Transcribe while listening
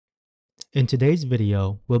In today's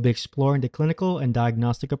video, we'll be exploring the clinical and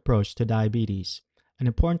diagnostic approach to diabetes, an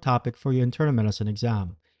important topic for your internal medicine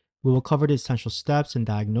exam. We will cover the essential steps in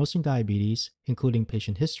diagnosing diabetes, including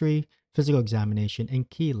patient history, physical examination, and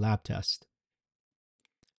key lab tests.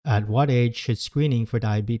 At what age should screening for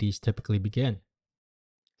diabetes typically begin?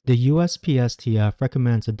 The USPSTF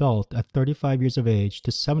recommends adults at 35 years of age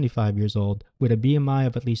to 75 years old with a BMI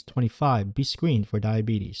of at least 25 be screened for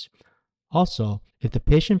diabetes. Also, if the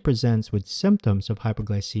patient presents with symptoms of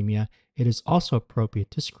hyperglycemia, it is also appropriate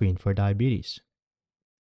to screen for diabetes.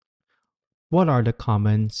 What are the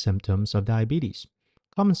common symptoms of diabetes?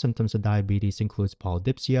 Common symptoms of diabetes includes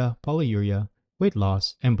polydipsia, polyuria, weight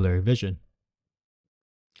loss, and blurry vision.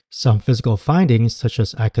 Some physical findings, such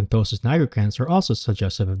as acanthosis nigricans, are also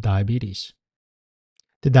suggestive of diabetes.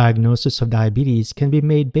 The diagnosis of diabetes can be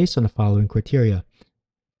made based on the following criteria.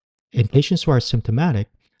 In patients who are symptomatic,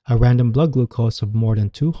 a random blood glucose of more than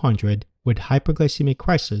 200 with hyperglycemic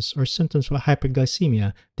crisis or symptoms of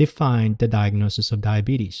hyperglycemia define the diagnosis of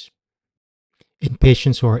diabetes. In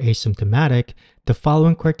patients who are asymptomatic, the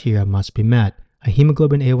following criteria must be met: a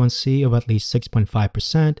hemoglobin A1C of at least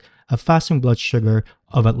 6.5%, a fasting blood sugar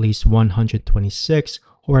of at least 126,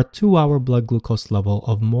 or a 2-hour blood glucose level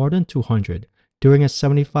of more than 200 during a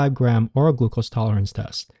 75-gram oral glucose tolerance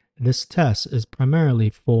test. This test is primarily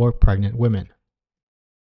for pregnant women.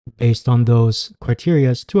 Based on those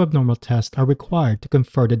criteria, 2 abnormal tests are required to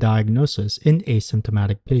confirm the diagnosis in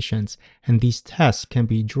asymptomatic patients, and these tests can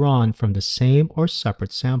be drawn from the same or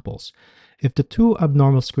separate samples. If the 2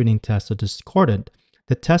 abnormal screening tests are discordant,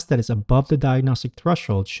 the test that is above the diagnostic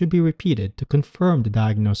threshold should be repeated to confirm the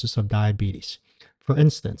diagnosis of diabetes. For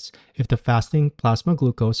instance, if the fasting plasma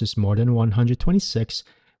glucose is more than 126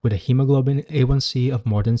 with a hemoglobin A1C of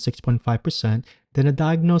more than 6.5%, then a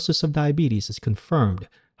diagnosis of diabetes is confirmed.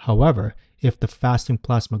 However, if the fasting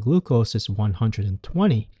plasma glucose is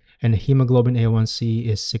 120 and the hemoglobin A1C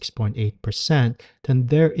is 6.8%, then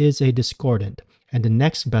there is a discordant, and the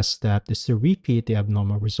next best step is to repeat the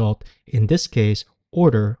abnormal result. In this case,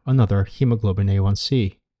 order another hemoglobin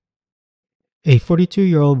A1C. A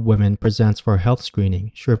 42-year-old woman presents for health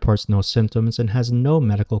screening. She reports no symptoms and has no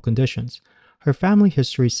medical conditions. Her family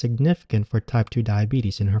history is significant for type 2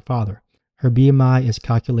 diabetes in her father. Her BMI is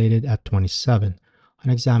calculated at 27. On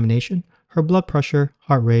examination, her blood pressure,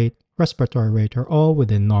 heart rate, respiratory rate are all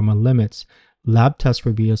within normal limits. Lab test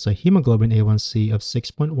reveals a hemoglobin A1C of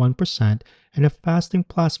 6.1% and a fasting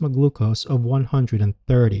plasma glucose of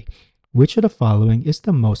 130. Which of the following is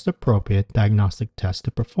the most appropriate diagnostic test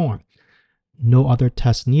to perform? No other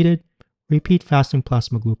tests needed, repeat fasting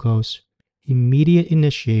plasma glucose, immediate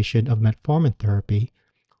initiation of metformin therapy,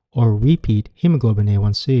 or repeat hemoglobin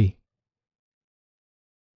A1C.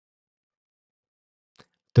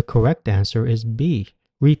 The correct answer is B,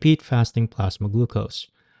 repeat fasting plasma glucose.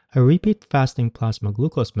 A repeat fasting plasma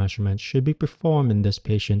glucose measurement should be performed in this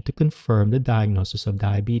patient to confirm the diagnosis of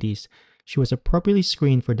diabetes. She was appropriately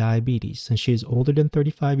screened for diabetes since she is older than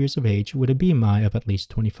 35 years of age with a BMI of at least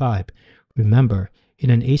 25. Remember, in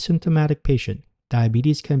an asymptomatic patient,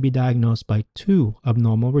 diabetes can be diagnosed by 2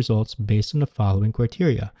 abnormal results based on the following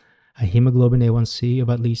criteria: a hemoglobin A1C of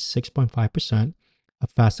at least 6.5%, a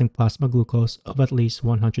fasting plasma glucose of at least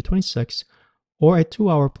 126, or a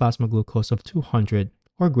 2-hour plasma glucose of 200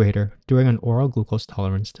 or greater during an oral glucose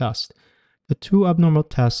tolerance test. The 2 abnormal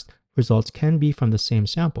test results can be from the same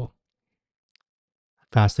sample: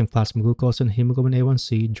 fasting plasma glucose and hemoglobin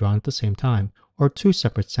A1C drawn at the same time, or 2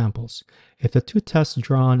 separate samples. If the 2 tests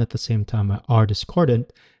drawn at the same time are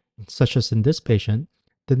discordant, such as in this patient,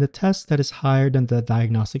 then the test that is higher than the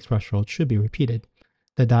diagnostic threshold should be repeated.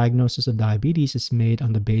 The diagnosis of diabetes is made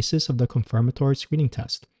on the basis of the confirmatory screening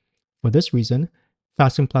test. For this reason,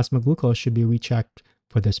 fasting plasma glucose should be rechecked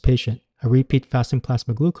for this patient. A repeat fasting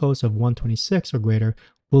plasma glucose of 126 or greater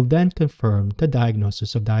will then confirm the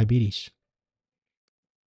diagnosis of diabetes.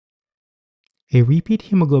 A repeat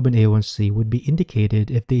hemoglobin A1C would be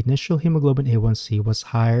indicated if the initial hemoglobin A1C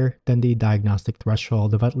was higher than the diagnostic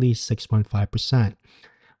threshold of at least 6.5%,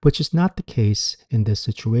 which is not the case in this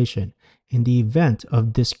situation. In the event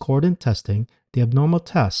of discordant testing, the abnormal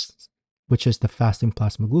test, which is the fasting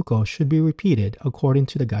plasma glucose, should be repeated according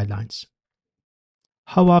to the guidelines.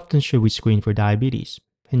 How often should we screen for diabetes?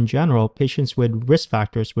 In general, patients with risk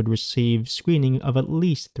factors would receive screening of at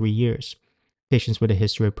least 3 years. Patients with a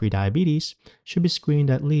history of prediabetes should be screened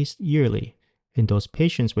at least yearly, and those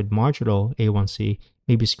patients with marginal A1C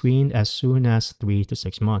may be screened as soon as 3 to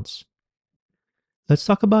 6 months. Let's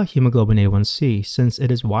talk about hemoglobin A1C since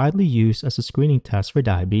it is widely used as a screening test for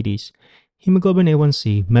diabetes. Hemoglobin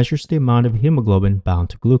A1C measures the amount of hemoglobin bound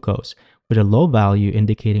to glucose, with a low value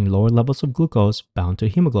indicating lower levels of glucose bound to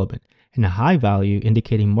hemoglobin, and a high value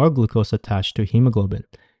indicating more glucose attached to hemoglobin.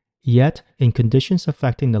 Yet, in conditions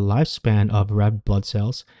affecting the lifespan of red blood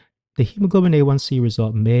cells, the hemoglobin A1C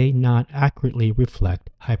result may not accurately reflect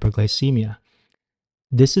hyperglycemia.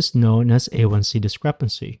 This is known as A1C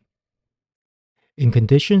discrepancy. In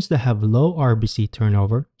conditions that have low RBC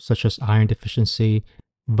turnover, such as iron deficiency,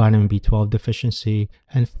 vitamin B12 deficiency,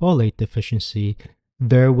 and folate deficiency,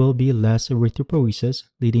 there will be less erythropoiesis,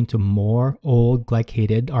 leading to more old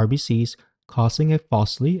glycated RBCs, causing a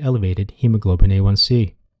falsely elevated hemoglobin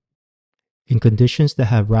A1C. In conditions that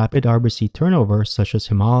have rapid RBC turnover, such as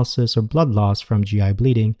hemolysis or blood loss from GI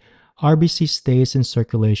bleeding, RBC stays in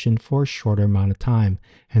circulation for a shorter amount of time,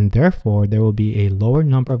 and therefore there will be a lower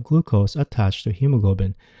number of glucose attached to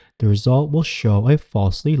hemoglobin. The result will show a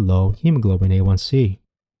falsely low hemoglobin A1C.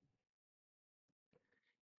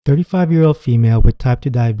 35-year-old female with type 2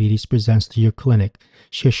 diabetes presents to your clinic.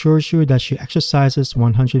 She assures you that she exercises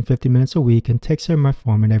 150 minutes a week and takes her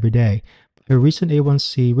metformin every day. Her recent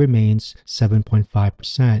A1C remains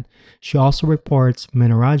 7.5%. She also reports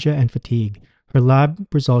menorrhagia and fatigue. Her lab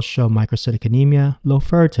results show microcytic anemia, low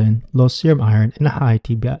ferritin, low serum iron, and a high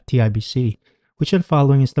TIBC. Which one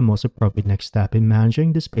following is the most appropriate next step in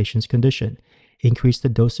managing this patient's condition? Increase the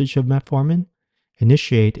dosage of metformin,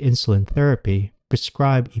 initiate insulin therapy,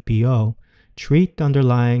 prescribe EPO, treat the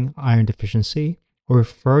underlying iron deficiency, or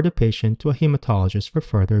refer the patient to a hematologist for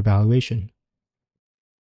further evaluation.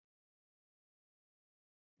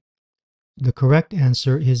 The correct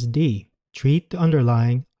answer is D. Treat the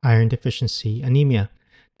underlying iron deficiency anemia.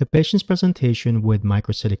 The patient's presentation with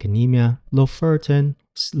microcytic anemia, low ferritin,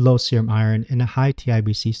 low serum iron, and a high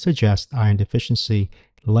TIBC suggests iron deficiency,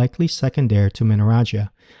 likely secondary to menorrhagia.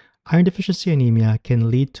 Iron deficiency anemia can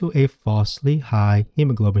lead to a falsely high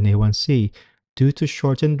hemoglobin A1C due to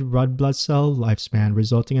shortened red blood cell lifespan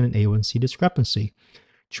resulting in an A1C discrepancy.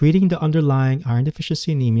 Treating the underlying iron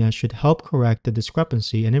deficiency anemia should help correct the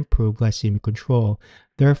discrepancy and improve glycemic control.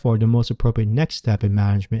 Therefore, the most appropriate next step in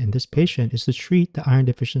management in this patient is to treat the iron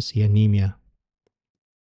deficiency anemia.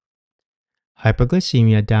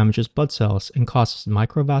 Hyperglycemia damages blood cells and causes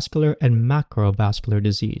microvascular and macrovascular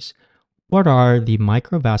disease. What are the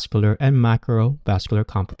microvascular and macrovascular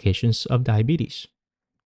complications of diabetes?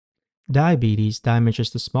 Diabetes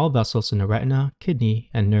damages the small vessels in the retina, kidney,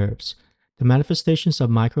 and nerves. The manifestations of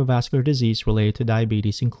microvascular disease related to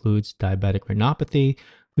diabetes includes diabetic retinopathy,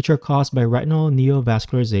 which are caused by retinal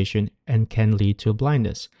neovascularization and can lead to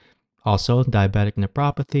blindness. Also, diabetic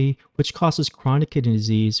nephropathy, which causes chronic kidney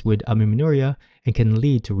disease with albuminuria and can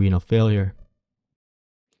lead to renal failure.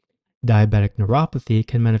 Diabetic neuropathy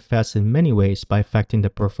can manifest in many ways by affecting the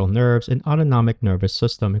peripheral nerves and autonomic nervous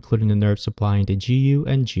system, including the nerves supplying the GU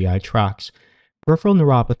and GI tracts. Peripheral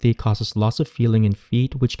neuropathy causes loss of feeling in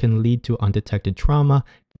feet, which can lead to undetected trauma,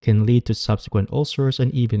 can lead to subsequent ulcers,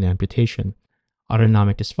 and even amputation.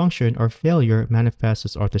 Autonomic dysfunction or failure manifests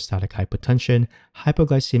as orthostatic hypotension,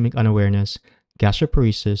 hypoglycemic unawareness,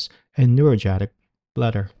 gastroparesis, and neurogenic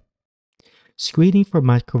bladder. Screening for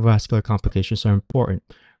microvascular complications are important.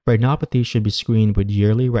 Retinopathy should be screened with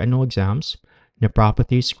yearly retinal exams.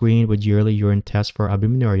 Nephropathy screened with yearly urine tests for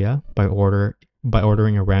albuminuria by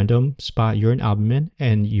ordering a random spot urine albumin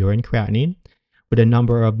and urine creatinine, with a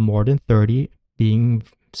number of more than 30 being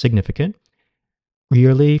significant.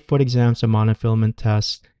 Yearly foot exams and monofilament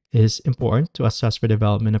tests is important to assess for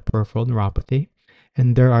development of peripheral neuropathy,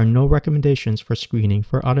 and there are no recommendations for screening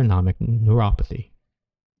for autonomic neuropathy.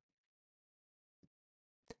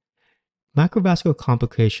 Macrovascular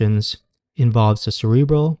complications involves the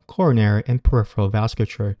cerebral, coronary, and peripheral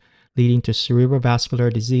vasculature, leading to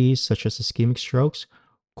cerebrovascular disease such as ischemic strokes,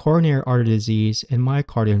 coronary artery disease, and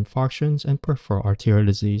myocardial infarctions and peripheral arterial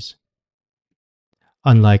disease.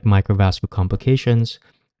 Unlike microvascular complications,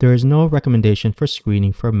 there is no recommendation for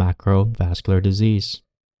screening for macrovascular disease.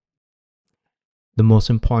 The most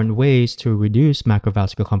important ways to reduce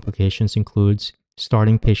macrovascular complications includes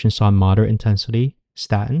starting patients on moderate intensity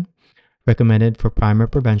statin, recommended for primary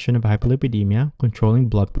prevention of hyperlipidemia, controlling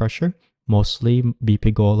blood pressure, mostly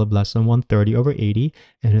BP goal of less than 130/80,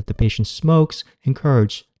 and if the patient smokes,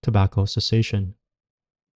 encourage tobacco cessation.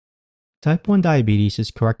 Type 1 diabetes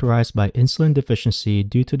is characterized by insulin deficiency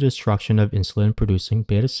due to destruction of insulin-producing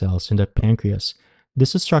beta cells in the pancreas.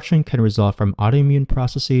 This destruction can result from autoimmune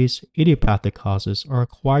processes, idiopathic causes, or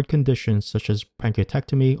acquired conditions such as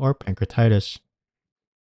pancreatectomy or pancreatitis.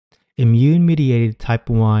 Immune-mediated type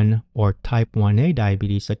 1 or type 1A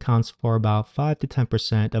diabetes accounts for about 5 to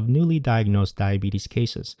 10% of newly diagnosed diabetes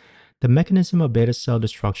cases. The mechanism of beta cell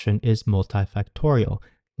destruction is multifactorial.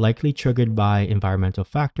 likely triggered by environmental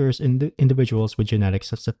factors in the individuals with genetic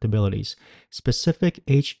susceptibilities. Specific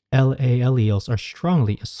HLA alleles are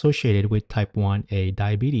strongly associated with type 1A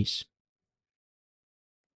diabetes.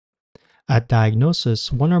 At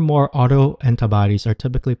diagnosis, one or more autoantibodies are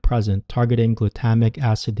typically present targeting glutamic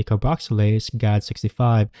acid decarboxylase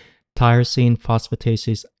GAD65, tyrosine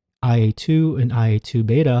phosphatase IA2 and IA2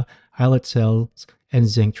 beta, islet cells, and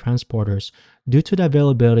zinc transporters. Due to the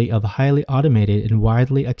availability of highly automated and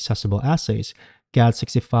widely accessible assays,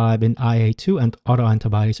 GAD65 and IA2 and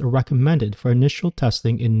autoantibodies are recommended for initial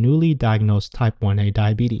testing in newly diagnosed type 1A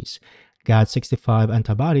diabetes. GAD65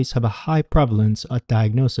 antibodies have a high prevalence at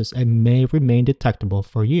diagnosis and may remain detectable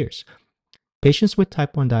for years. Patients with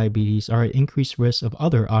type 1 diabetes are at increased risk of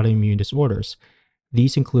other autoimmune disorders.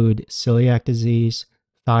 These include celiac disease,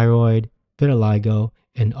 thyroid, vitiligo,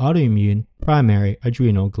 and autoimmune primary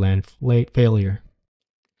adrenal gland failure.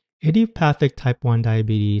 Idiopathic type 1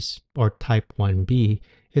 diabetes, or type 1B,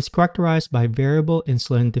 is characterized by variable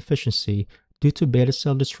insulin deficiency due to beta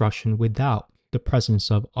cell destruction without the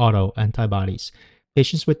presence of autoantibodies.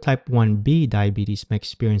 Patients with type 1B diabetes may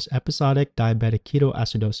experience episodic diabetic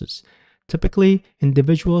ketoacidosis. Typically,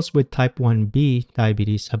 individuals with type 1B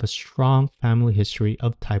diabetes have a strong family history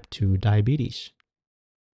of type 2 diabetes.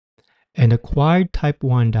 And acquired type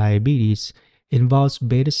 1 diabetes involves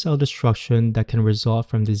beta cell destruction that can result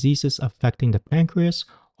from diseases affecting the pancreas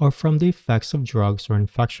or from the effects of drugs or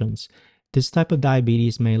infections. This type of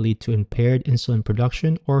diabetes may lead to impaired insulin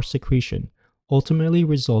production or secretion, ultimately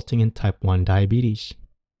resulting in type 1 diabetes.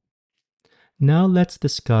 Now let's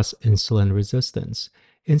discuss insulin resistance.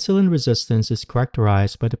 Insulin resistance is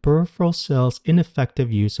characterized by the peripheral cell's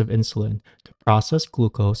ineffective use of insulin to process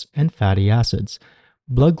glucose and fatty acids.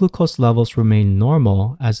 Blood glucose levels remain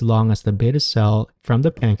normal as long as the beta cell from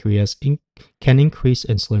the pancreas can increase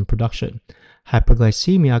insulin production.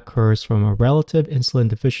 Hyperglycemia occurs from a relative insulin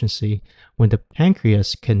deficiency when the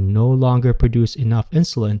pancreas can no longer produce enough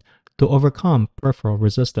insulin to overcome peripheral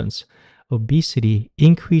resistance. Obesity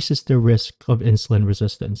increases the risk of insulin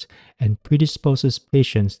resistance and predisposes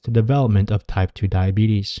patients to development of type 2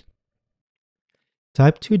 diabetes.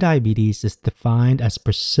 Type 2 diabetes is defined as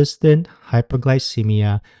persistent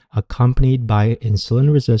hyperglycemia accompanied by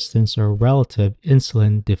insulin resistance or relative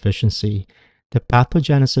insulin deficiency. The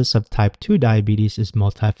pathogenesis of type 2 diabetes is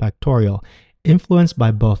multifactorial, influenced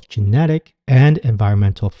by both genetic and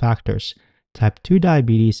environmental factors. Type 2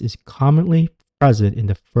 diabetes is commonly present in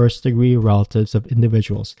the first degree relatives of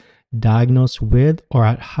individuals diagnosed with or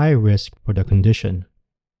at high risk for the condition.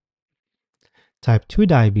 Type 2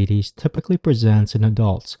 diabetes typically presents in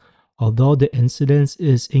adults, although the incidence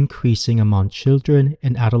is increasing among children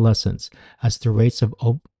and adolescents as the rates of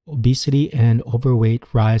obesity and overweight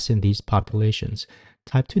rise in these populations.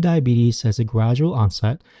 Type 2 diabetes has a gradual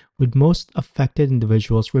onset, with most affected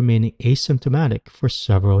individuals remaining asymptomatic for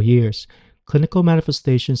several years. Clinical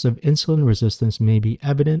manifestations of insulin resistance may be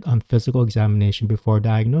evident on physical examination before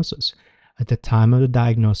diagnosis. At the time of the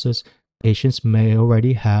diagnosis, patients may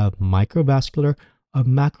already have microvascular or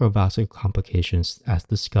macrovascular complications as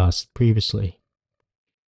discussed previously.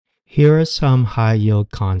 Here are some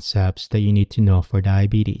high-yield concepts that you need to know for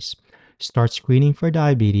diabetes. Start screening for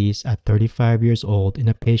diabetes at 35 years old in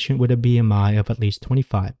a patient with a BMI of at least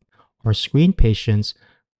 25, or screen patients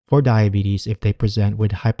for diabetes if they present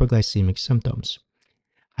with hyperglycemic symptoms.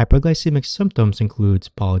 Hyperglycemic symptoms include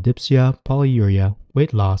polydipsia, polyuria,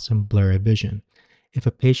 weight loss, and blurry vision. If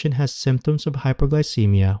a patient has symptoms of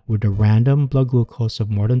hyperglycemia with a random blood glucose of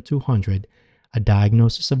more than 200, a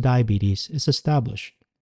diagnosis of diabetes is established.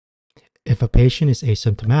 If a patient is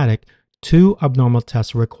asymptomatic, 2 abnormal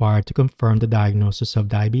tests are required to confirm the diagnosis of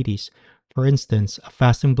diabetes. For instance, a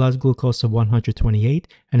fasting blood glucose of 128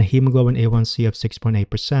 and a hemoglobin A1C of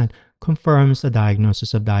 6.8% confirms a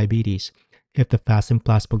diagnosis of diabetes. If the fasting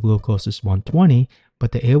plasma glucose is 120,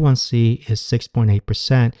 but the A1C is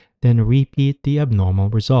 6.8%, then repeat the abnormal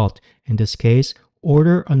result. In this case,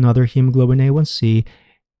 order another hemoglobin A1C,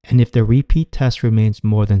 and if the repeat test remains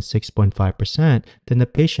more than 6.5%, then the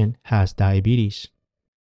patient has diabetes.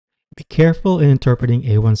 Be careful in interpreting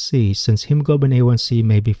A1C since hemoglobin A1C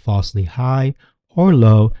may be falsely high or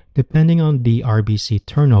low depending on the RBC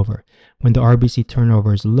turnover. When the RBC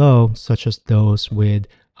turnover is low, such as those with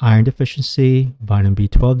iron deficiency, vitamin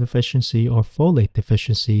B12 deficiency, or folate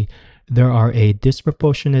deficiency, there are a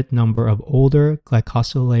disproportionate number of older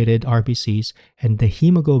glycosylated RBCs and the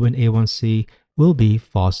hemoglobin A1C will be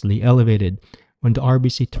falsely elevated. When the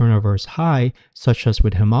RBC turnover is high, such as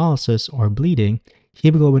with hemolysis or bleeding,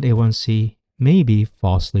 hemoglobin A1C may be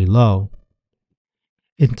falsely low.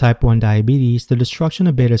 In type 1 diabetes, the destruction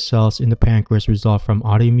of beta cells in the pancreas result from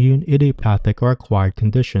autoimmune, idiopathic, or acquired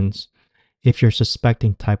conditions. If you're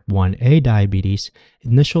suspecting type 1A diabetes,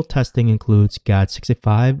 initial testing includes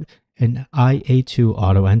GAD65 and IA2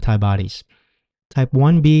 autoantibodies. Type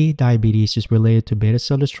 1B diabetes is related to beta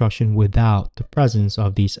cell destruction without the presence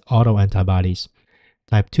of these autoantibodies.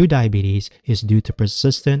 Type 2 diabetes is due to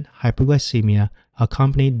persistent hyperglycemia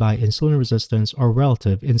accompanied by insulin resistance or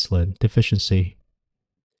relative insulin deficiency.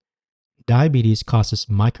 Diabetes causes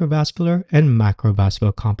microvascular and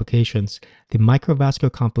macrovascular complications. The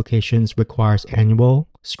microvascular complications requires annual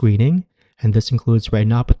screening, and this includes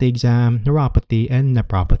retinopathy exam, neuropathy, and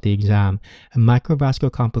nephropathy exam. And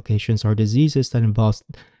macrovascular complications are diseases that involve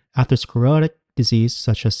atherosclerotic disease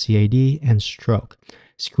such as CAD and stroke.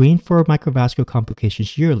 Screen for microvascular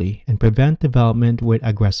complications yearly and prevent development with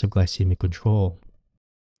aggressive glycemic control.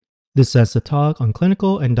 This ends the talk on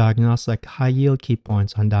clinical and diagnostic high-yield key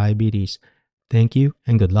points on diabetes. Thank you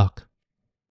and good luck.